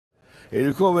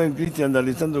El joven Cristian de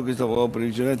Alessandro, que es abogado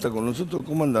previsional, está con nosotros.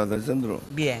 ¿Cómo andás, Alessandro?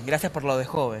 Bien, gracias por lo de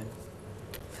joven.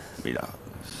 Mirá,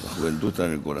 la juventud está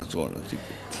en el corazón, así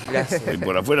que... Gracias. Y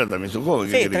por afuera también son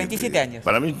jóvenes. Sí, 37 años.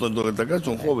 Para mí, todos los que están acá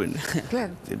son jóvenes.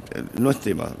 Claro. No es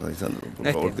tema, Alessandro, por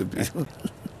No favor, es te pido.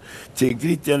 Che,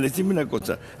 Cristian, decime una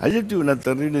cosa. Ayer tuve una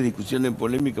terrible discusión en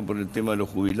polémica por el tema de los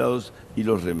jubilados y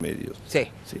los remedios. Sí.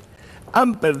 Sí.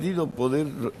 ¿Han perdido poder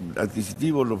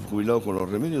adquisitivo los jubilados con los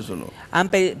remedios o no? Han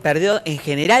perdido en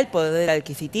general poder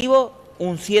adquisitivo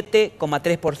un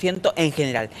 7,3% en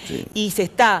general. Sí. Y se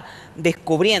está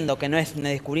descubriendo, que no es un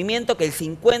descubrimiento, que el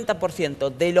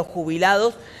 50% de los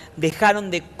jubilados dejaron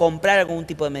de comprar algún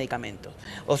tipo de medicamentos.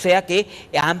 O sea que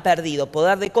han perdido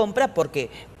poder de compra porque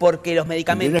los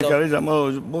medicamentos... Tenés que haber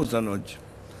llamado vos anoche.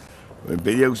 Me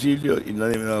pedí auxilio y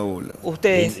nadie me daba bola.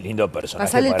 Ustedes... Lindo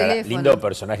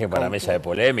personaje para mesa de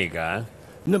polémica, ¿eh?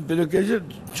 No, pero que ayer,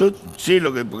 yo sé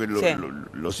lo que, porque Sí.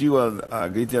 lo sigo a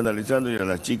Cristian Alessandro y a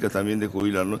las chicas también de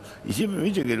jubilarnos, y siempre me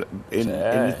dice que en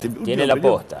este último tiene la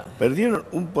periodo posta. perdieron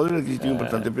un poder adquisitivo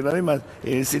importante, pero además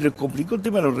se les complicó el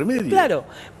tema de los remedios. Claro,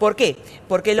 ¿por qué?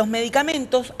 Porque los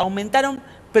medicamentos aumentaron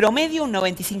promedio un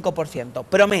 95%,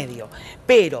 promedio.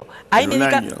 Pero hay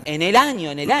medicamentos en el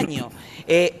año,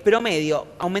 promedio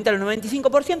aumentaron un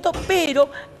 95%, pero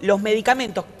los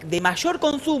medicamentos de mayor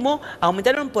consumo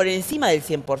aumentaron por encima del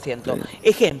 100%. Sí.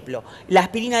 Ejemplo, la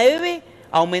aspirina de bebé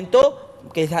aumentó,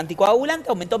 que es anticoagulante,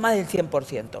 aumentó más del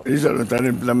 100%. Eso no está en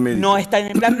el plan médico. No está en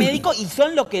el plan médico y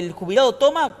son lo que el jubilado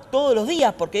toma todos los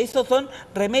días, porque esos son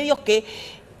remedios que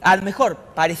a lo mejor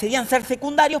parecerían ser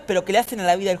secundarios, pero que le hacen a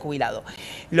la vida del jubilado.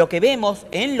 Lo que vemos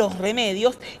en los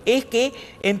remedios es que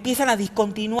empiezan a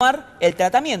discontinuar el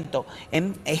tratamiento.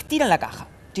 Estiran la caja,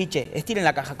 Chiche, estiran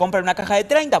la caja. Compran una caja de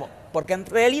 30, porque en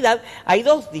realidad hay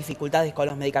dos dificultades con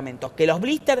los medicamentos. Que los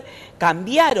blisters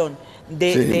cambiaron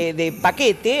de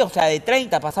paquete, o sea, de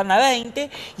 30 pasaron a 20,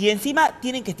 y encima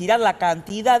tienen que estirar la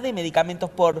cantidad de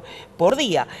medicamentos por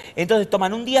día. Entonces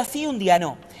toman un día sí, un día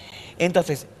no.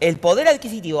 Entonces, el poder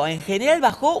adquisitivo en general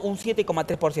bajó un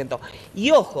 7,3%.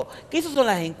 Y ojo, que esas son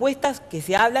las encuestas que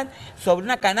se hablan sobre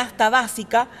una canasta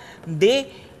básica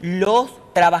de los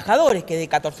trabajadores, que es de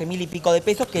 14.000 y pico de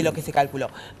pesos, que es lo que se calculó.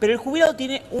 Pero el jubilado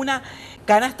tiene una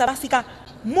canasta básica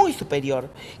muy superior,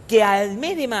 que al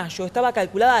mes de mayo estaba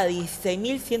calculada a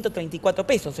 16.134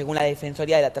 pesos, según la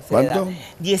Defensoría de la Tercera Edad.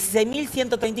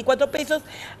 16.134 pesos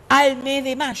al mes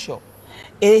de mayo.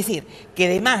 Es decir, que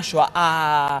de mayo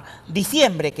a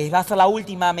diciembre, que va a ser la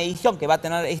última medición que va a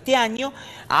tener este año,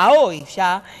 a hoy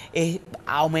ya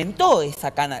aumentó esa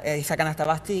canasta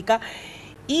básica.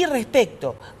 Y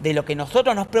respecto de lo que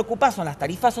nosotros nos preocupa son las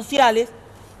tarifas sociales,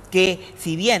 que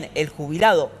si bien el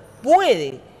jubilado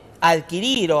puede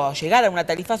adquirir o llegar a una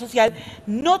tarifa social,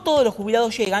 no todos los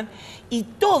jubilados llegan, y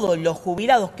todos los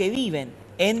jubilados que viven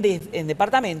en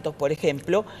departamentos, por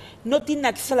ejemplo, no tienen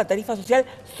acceso a la tarifa social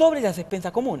sobre las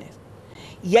expensas comunes.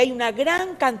 Y hay una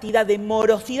gran cantidad de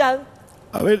morosidad.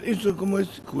 A ver, ¿eso cómo es?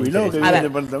 ¿Jubilado que vive en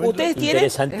departamento? Ustedes tienen...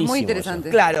 Es muy interesante.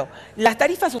 Claro, las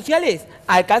tarifas sociales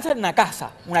alcanzan una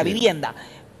casa, una vivienda.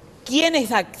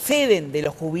 ¿Quiénes acceden de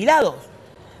los jubilados?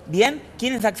 ¿Bien?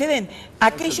 ¿Quiénes acceden?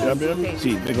 Aquellos...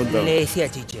 Sí, me contaba. Le decía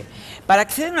el Chiche. Para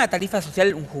acceder a una tarifa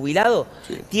social, un jubilado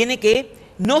tiene que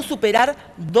no superar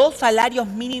 2 salarios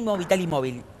mínimos vital y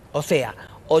móvil. O sea,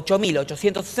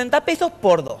 8.860 pesos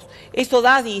por 2. Eso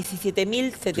da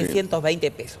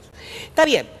 17.720 pesos. Está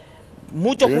bien.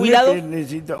 Muchos jubilados... ¿No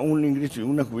necesita un ingreso,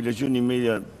 una jubilación y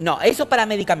media? No, eso para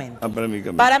medicamentos. Ah, para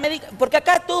medicamentos. Porque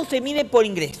acá todo se mide por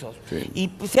ingresos. Sí. Y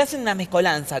se hacen una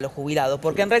mezcolanza los jubilados,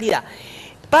 porque en realidad,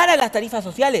 para las tarifas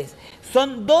sociales,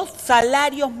 son 2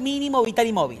 salarios mínimos vital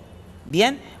y móvil.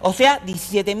 ¿Bien? O sea,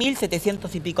 17.700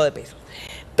 y pico de pesos.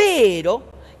 Pero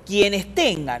quienes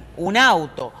tengan un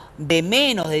auto de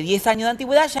menos de 10 años de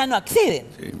antigüedad ya no acceden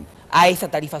a esa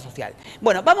tarifa social.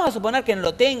 Bueno, vamos a suponer que no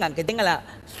lo tengan, que tengan la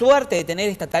suerte de tener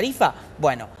esta tarifa.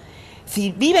 Bueno,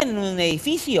 si viven en un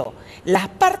edificio, las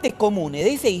partes comunes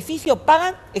de ese edificio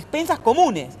pagan expensas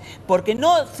comunes, porque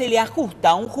no se le ajusta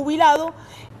a un jubilado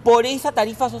por esa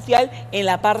tarifa social en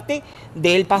la parte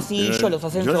del pasillo, los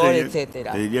ascensores,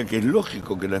 etcétera. Te diría que es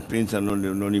lógico que las expensas no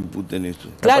le imputen eso.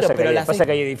 Claro, pero pasa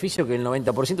que hay edificios que el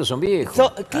 90% son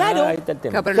viejos. Claro, ahí está el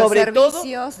tema. Claro, pero los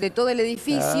servicios de todo el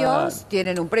edificio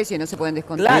tienen un precio y no se pueden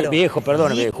descontar. Claro. Viejo,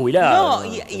 perdón, jubilado.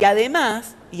 No, y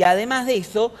además de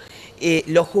eso,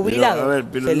 los jubilados... Pero, a ver,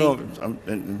 pero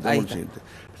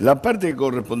La parte que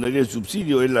correspondería al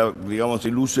subsidio es, digamos,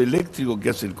 el uso eléctrico que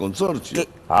hace el consorcio. El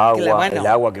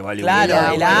agua que vale claro,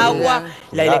 un el agua,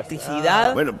 la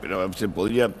electricidad. Bueno, pero se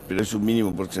podría, pero es un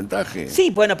mínimo porcentaje. Sí,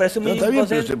 bueno, pero es un mínimo porcentaje.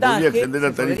 Pero se podría extender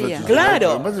la tarifa social.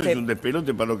 Claro. Lo que pasa es un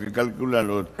despelote para los que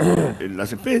calculan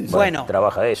las expensas. Bueno,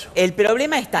 trabaja de eso. El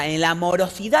problema está en la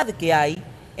morosidad que hay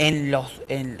en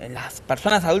las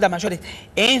personas adultas mayores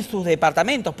en sus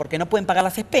departamentos porque no pueden pagar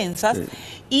las expensas, sí.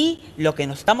 Y lo que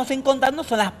nos estamos encontrando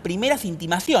son las primeras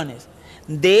intimaciones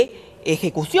de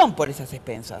ejecución por esas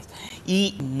expensas.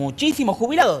 Y muchísimos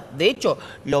jubilados, de hecho,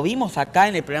 lo vimos acá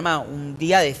en el programa Un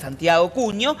Día de Santiago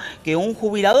Cuño, que un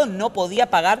jubilado no podía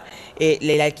pagar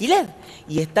el alquiler.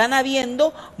 Y están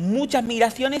habiendo muchas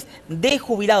migraciones de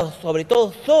jubilados, sobre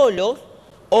todo solos,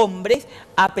 hombres,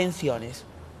 a pensiones.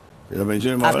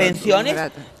 A pensiones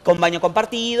con baño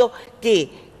compartido, que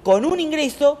con un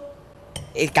ingreso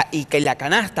y que la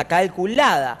canasta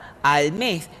calculada al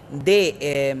mes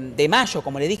de mayo,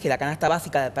 como le dije, la canasta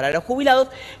básica para los jubilados,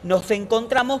 nos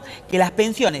encontramos que las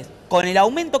pensiones, con el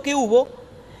aumento que hubo,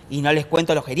 y no les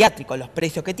cuento los geriátricos, los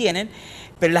precios que tienen,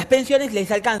 pero las pensiones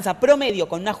les alcanza promedio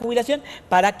con una jubilación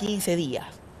para 15 días.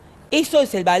 Eso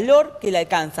es el valor que le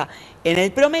alcanza en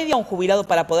el promedio a un jubilado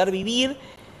para poder vivir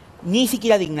ni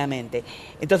siquiera dignamente.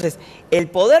 Entonces, el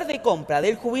poder de compra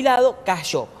del jubilado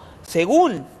cayó,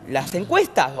 según las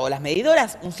encuestas o las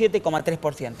medidoras, un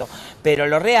 7,3%. Pero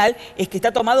lo real es que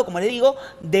está tomado, como le digo,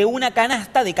 de una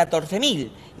canasta de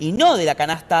 14.000 y no de la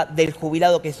canasta del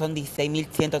jubilado, que son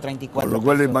 16.134. Por lo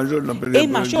cual es mayor la pérdida. Es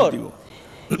mayor.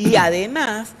 Y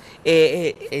además,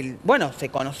 bueno, se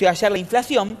conoció ayer la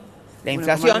inflación. La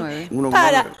inflación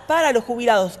para los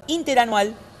jubilados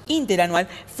interanual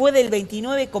fue del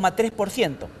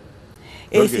 29,3%.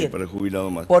 ¿Por qué? Para el jubilado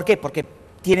más. ¿Por qué? Porque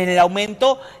tienen el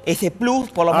aumento, ese plus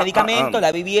por los medicamentos,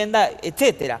 la vivienda,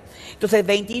 etc. Entonces,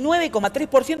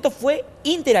 29,3% fue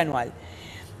interanual.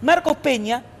 Marcos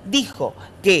Peña dijo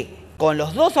que con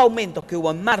los dos aumentos que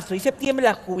hubo en marzo y septiembre,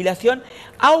 la jubilación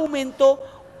aumentó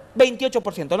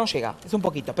 28%. No llega, es un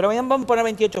poquito, pero vamos a poner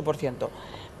 28%.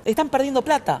 Están perdiendo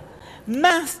plata.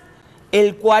 Más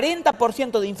el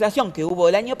 40% de inflación que hubo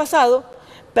el año pasado,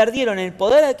 perdieron el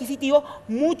poder adquisitivo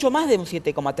mucho más de un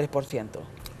 7,3%.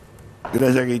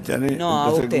 Gracias, Cristian. No,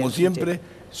 entonces, como siempre,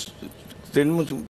 tenemos